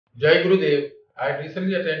Jai Gurudev, I had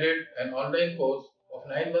recently attended an online course of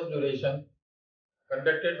 9 months duration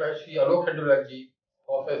conducted by Sri Alok Khandelwal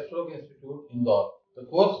of Asttrolok Institute, Indore. The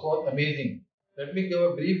course was amazing. Let me give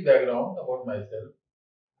a brief background about myself.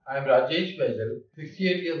 I am Rajesh Baijal,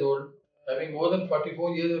 68 years old, having more than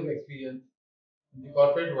 44 years of experience in the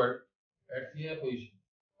corporate world at senior position.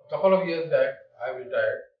 A couple of years back, I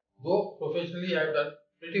retired, though professionally I have done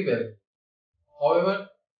pretty well. However,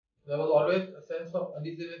 there was always a sense of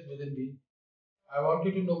uneasiness within me. I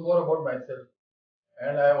wanted to know more about myself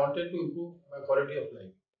and I wanted to improve my quality of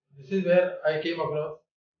life. This is where I came across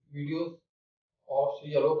videos of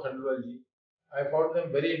Sri Alok Khandelwal. I found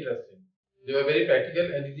them very interesting. They were very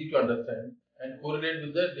practical and easy to understand and correlate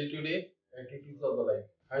with the day-to-day activities of the life.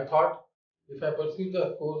 I thought if I pursued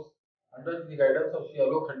the course under the guidance of Sri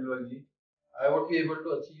Alok Khandelwal, I would be able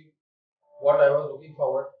to achieve what I was looking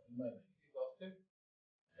forward in my life. Exhaustive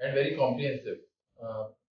and very comprehensive. Uh,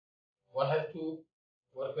 One has to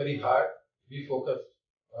work very hard, be focused.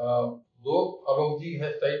 Though Alokji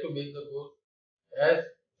has tried to make the course as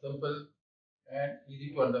simple and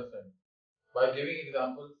easy to understand by giving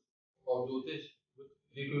examples of Jyotish with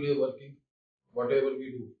day-to-day working, whatever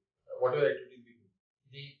we do, whatever activities we do.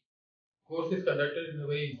 The course is conducted in a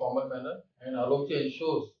very informal manner, and Alokji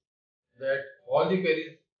ensures that all the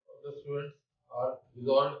queries of the students are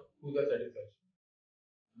resolved to their satisfaction.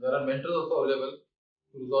 There are mentors also available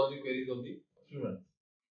to resolve the queries of the students.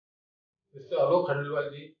 Mr. Alok Khandelwal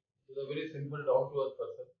is a very simple, down-to-earth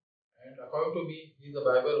person, and according to me, he is the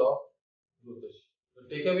Bible of Jyotish. The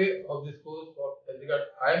takeaway of this course, as regard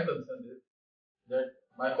I am concerned, is that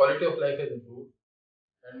my quality of life has improved,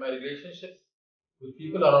 and my relationships with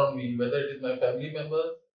people around me, whether it is my family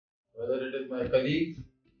members, whether it is my colleagues,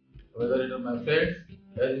 whether it is my friends,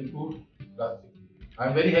 has improved drastically. I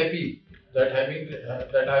am very happy that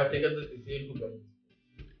I have taken this decision to join.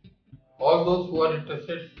 All those who are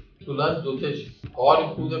interested to learn Jyotish or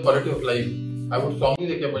improve their quality of life, I would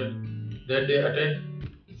strongly recommend that they attend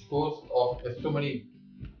this course of astronomy,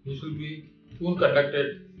 which will be soon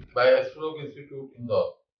conducted by Astrolog Institute,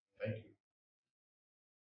 Indore.